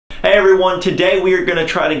Hey everyone, today we are going to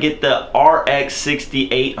try to get the RX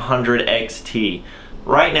 6800 XT.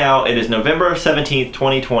 Right now it is November 17th,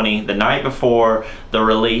 2020, the night before the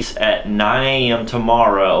release at 9 a.m.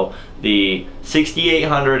 tomorrow. The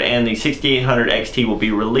 6800 and the 6800 XT will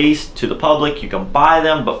be released to the public. You can buy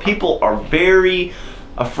them, but people are very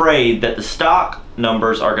afraid that the stock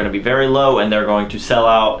numbers are going to be very low and they're going to sell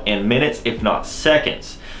out in minutes, if not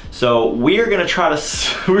seconds. So we're gonna try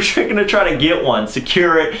to get one,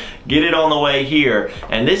 secure it, get it on the way here.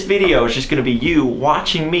 And this video is just gonna be you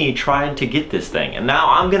watching me trying to get this thing. And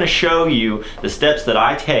now I'm gonna show you the steps that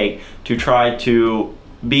I take to try to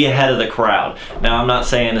be ahead of the crowd. Now I'm not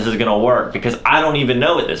saying this is gonna work because I don't even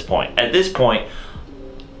know at this point. At this point,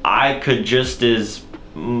 I could just as,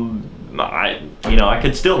 I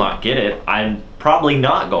could still not get it. I'm probably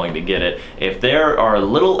not going to get it. If there are a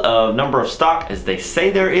little number of stock as they say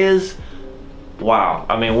there is, wow,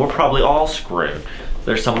 I mean, we're probably all screwed.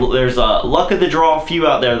 There's a luck of the draw few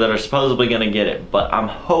out there that are supposedly gonna get it, but I'm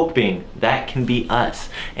hoping that can be us.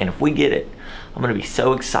 And if we get it, I'm gonna be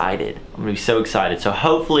so excited. So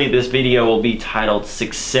hopefully this video will be titled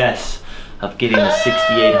Success of Getting the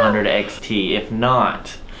 6800 XT. If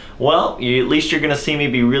not, well, at least you're gonna see me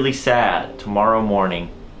be really sad tomorrow morning.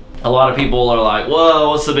 A lot of people are like,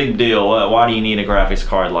 whoa, what's the big deal? Why do you need a graphics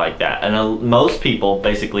card like that? And most people,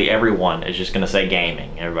 basically everyone, is just gonna say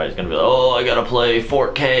gaming. Everybody's gonna be like, oh, I gotta play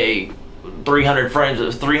 4K, 300 frames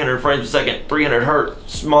a second, 300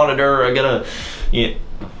 hertz monitor, I gotta,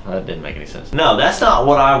 that didn't make any sense. No, that's not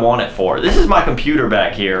what I want it for. This is my computer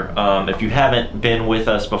back here. If you haven't been with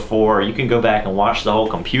us before, you can go back and watch the whole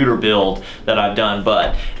computer build that I've done.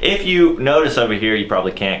 But if you notice over here, you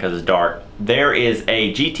probably can't because it's dark. There is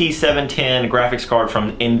a GT 710 graphics card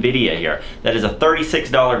from NVIDIA here. That is a $36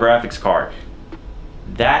 graphics card.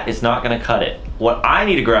 That is not gonna cut it. What I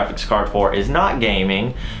need a graphics card for is not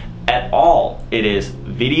gaming at all. It is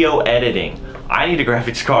video editing. I need a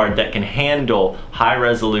graphics card that can handle high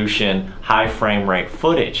resolution, high frame rate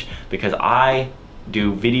footage because I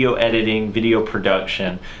do video editing, video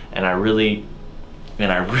production, and I really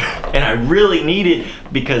need it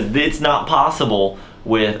because it's not possible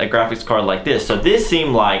with a graphics card like this. So this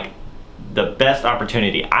seemed like the best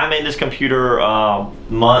opportunity. I made this computer I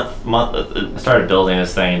started building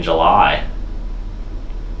this thing in July.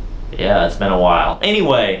 Yeah, it's been a while.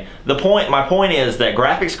 Anyway, my point is that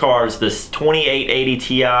graphics cards, this 2880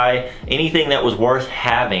 Ti, anything that was worth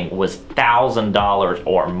having was $1,000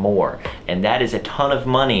 or more. And that is a ton of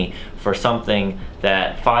money for something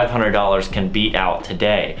that $500 can beat out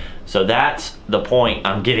today. So that's the point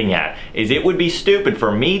I'm getting at, is it would be stupid for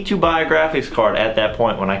me to buy a graphics card at that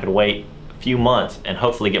point when I could wait a few months and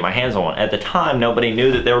hopefully get my hands on one. At the time, nobody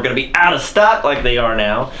knew that they were gonna be out of stock like they are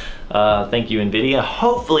now. Thank you, NVIDIA.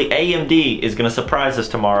 Hopefully AMD is gonna surprise us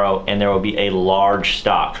tomorrow and there will be a large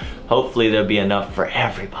stock. Hopefully there'll be enough for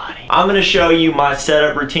everybody. I'm gonna show you my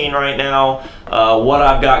setup routine right now, what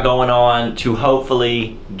I've got going on to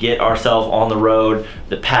hopefully get ourselves on the road,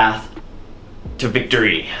 the path to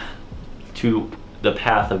victory.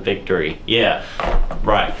 Yeah,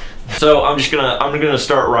 right. So I'm gonna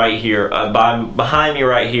start right here. Behind me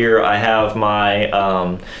right here, I have my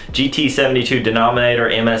GT72 denominator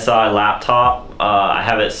MSI laptop. I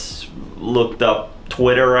have it looked up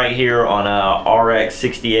Twitter right here on a RX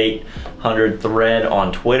 6800 thread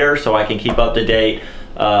on Twitter, so I can keep up to date.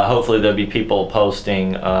 Hopefully there'll be people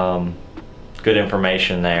posting good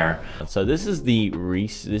information there. So this is the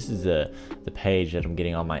page that I'm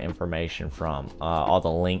getting all my information from, all the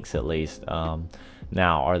links at least.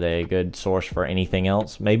 Now, are they a good source for anything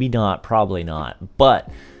else? Maybe not, probably not, but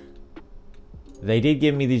they did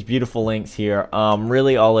give me these beautiful links here.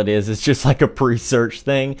 Really all it is just like a pre-search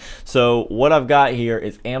thing. So what I've got here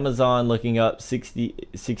is Amazon looking up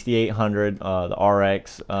 6800, the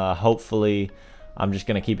RX. Hopefully, I'm just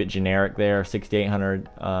gonna keep it generic there, 6800,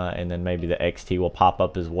 and then maybe the XT will pop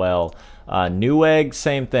up as well. Newegg,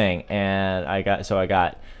 same thing, and I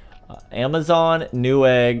got Amazon,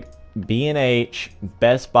 Newegg, B&H,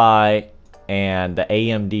 Best Buy, and the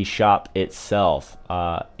AMD shop itself.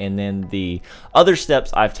 And then the other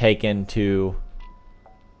steps I've taken to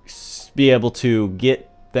be able to get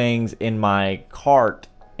things in my cart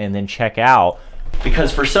and then check out.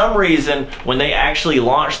 Because for some reason, when they actually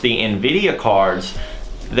launched the NVIDIA cards,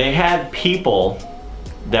 they had people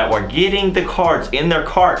that were getting the cards in their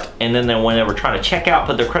cart, and then when they were trying to check out,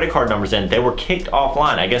 put their credit card numbers in, they were kicked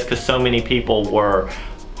offline. I guess because so many people were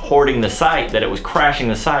hoarding the site that it was crashing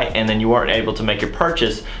the site, and then you weren't able to make your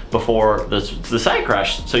purchase before the site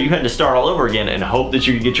crashed. So you had to start all over again and hope that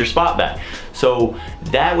you could get your spot back. So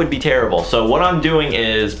that would be terrible. So what I'm doing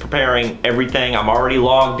is preparing everything. I'm already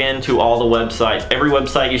logged into all the websites. Every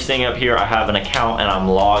website you're seeing up here, I have an account and I'm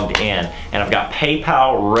logged in. And I've got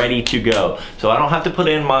PayPal ready to go. So I don't have to put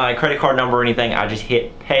in my credit card number or anything. I just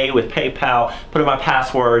hit pay with PayPal, put in my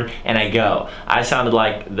password, and I go. I sounded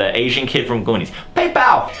like the Asian kid from Goonies.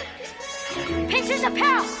 PayPal! Pictures of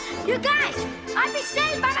pal! You guys, I'd be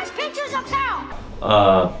saved by my pictures of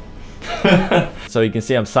pal! So you can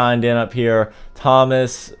see I'm signed in up here.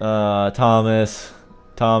 Thomas.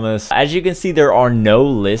 As you can see, there are no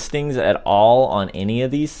listings at all on any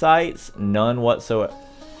of these sites. None whatsoever.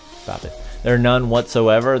 Stop it. There are none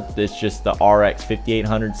whatsoever. It's just the RX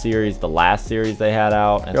 5800 series, the last series they had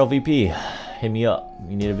out. And LVP, hit me up.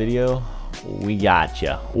 You need a video? We got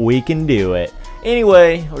ya. We can do it.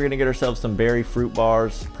 Anyway, we're gonna get ourselves some berry fruit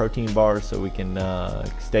bars, protein bars, so we can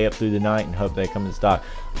stay up through the night and hope they come in stock.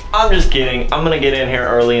 I'm just kidding. I'm gonna get in here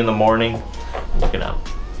early in the morning. We're gonna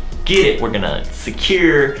get it. We're gonna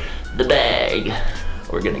secure the bag.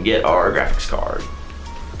 We're gonna get our graphics card.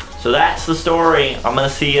 So that's the story. I'm gonna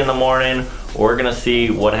see you in the morning. We're gonna see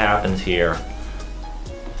what happens here.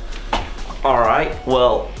 All right,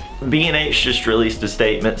 well, B&H just released a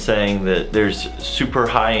statement saying that there's super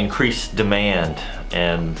high increased demand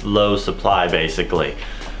and low supply, basically.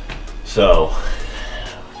 So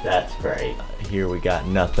that's great. Here we got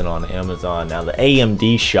nothing on Amazon. Now the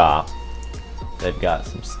AMD shop, they've got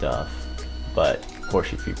some stuff, but of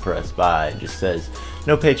course if you press buy, it just says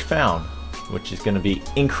no page found, which is going to be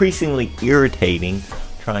increasingly irritating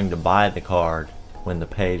trying to buy the card when the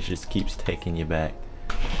page just keeps taking you back.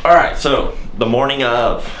 Alright, so the morning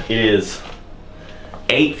of is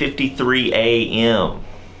 8:53 a.m.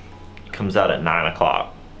 It comes out at 9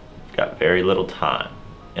 o'clock. We've got very little time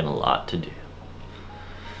and a lot to do.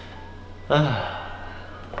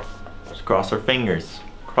 Let's cross our fingers.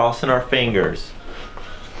 Crossing our fingers.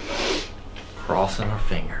 Crossing our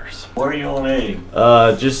fingers. What are you on A?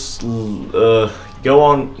 Go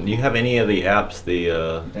on. Do you have any of the apps? Do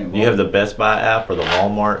you have the Best Buy app or the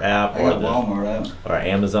Walmart app I got the Walmart app or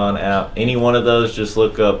Amazon app? Any one of those, just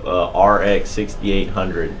look up RX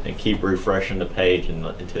 6800 and keep refreshing the page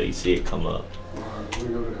until you see it come up. Alright, let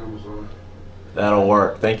me go to Amazon. That'll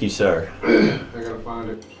work. Thank you, sir. I gotta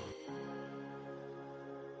find it.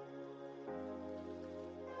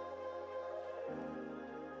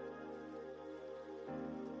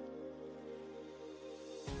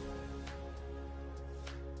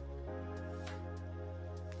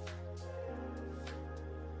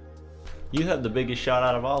 You have the biggest shot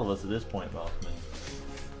out of all of us at this point, Bossman.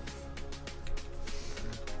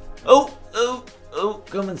 Oh,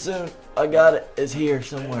 coming soon. I got it. It's here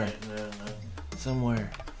somewhere. Somewhere.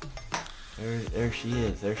 There she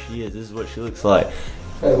is. There she is. This is what she looks like.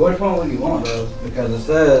 Hey, which one would you want, though? Because it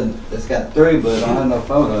said it's got 3, but I don't have no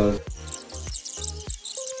photos.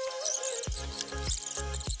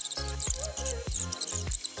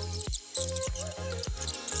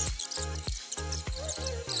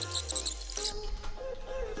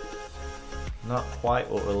 Not quite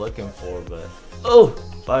what we're looking for, but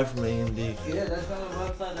buy from AMD. Yeah, that's on the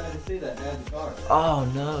website. I didn't see that. They had the card. Oh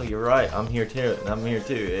no, you're right. I'm here too.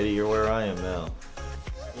 Eddie. You're where I am now.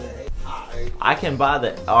 Yeah, I can buy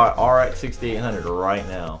the RX 6800 right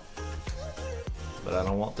now, but I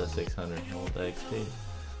don't want the 600. I want the XT.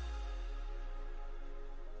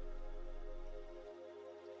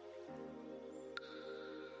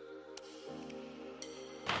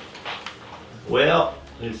 Well,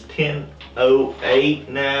 it's 10:08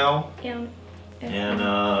 now, and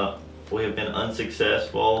we have been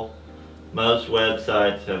unsuccessful. Most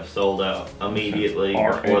websites have sold out immediately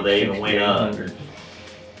before they even went up. So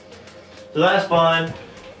that's fine.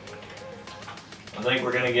 I think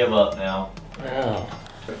we're gonna give up now. Oh.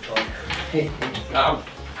 I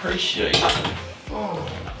appreciate it.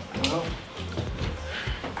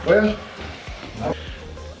 Well,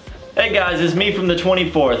 Hey guys, it's me from the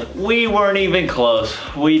 24th. We weren't even close.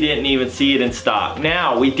 We didn't even see it in stock.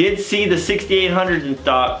 Now, we did see the 6800 in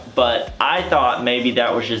stock, but I thought maybe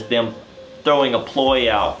that was just them throwing a ploy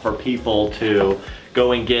out for people to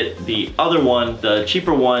go and get the other one, the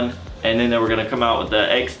cheaper one, and then they were gonna come out with the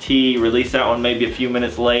XT, release that one maybe a few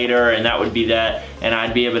minutes later, and that would be that, and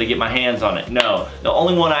I'd be able to get my hands on it. No, the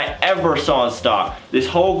only one I ever saw in stock, this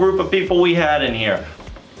whole group of people we had in here,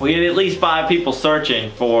 we had at least 5 people searching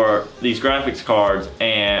for these graphics cards,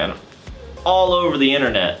 and all over the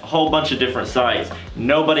internet, a whole bunch of different sites.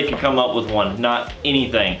 Nobody could come up with one, not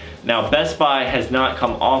anything. Now, Best Buy has not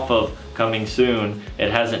come off of coming soon. It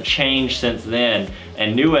hasn't changed since then,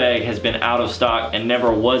 and Newegg has been out of stock and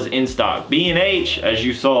never was in stock. B&H, as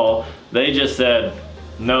you saw, they just said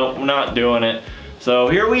Nope, we're not doing it. So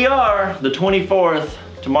here we are, the 24th.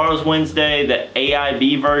 Tomorrow's Wednesday, the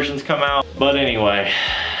AIB versions come out. But anyway,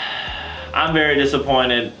 I'm very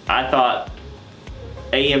disappointed. I thought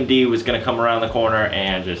AMD was gonna come around the corner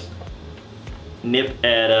and just nip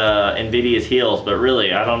at Nvidia's heels, but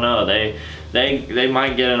really, I don't know. They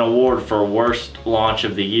might get an award for worst launch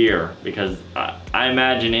of the year, because I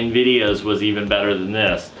imagine Nvidia's was even better than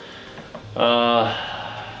this.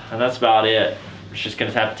 And that's about it. We're just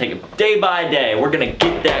gonna have to take it day by day. We're gonna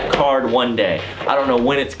get that card one day. I don't know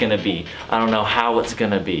when it's gonna be. I don't know how it's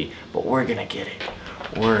gonna be, but we're gonna get it.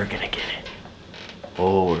 We're gonna get it.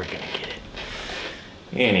 Oh, we're gonna get it.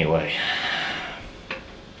 Anyway.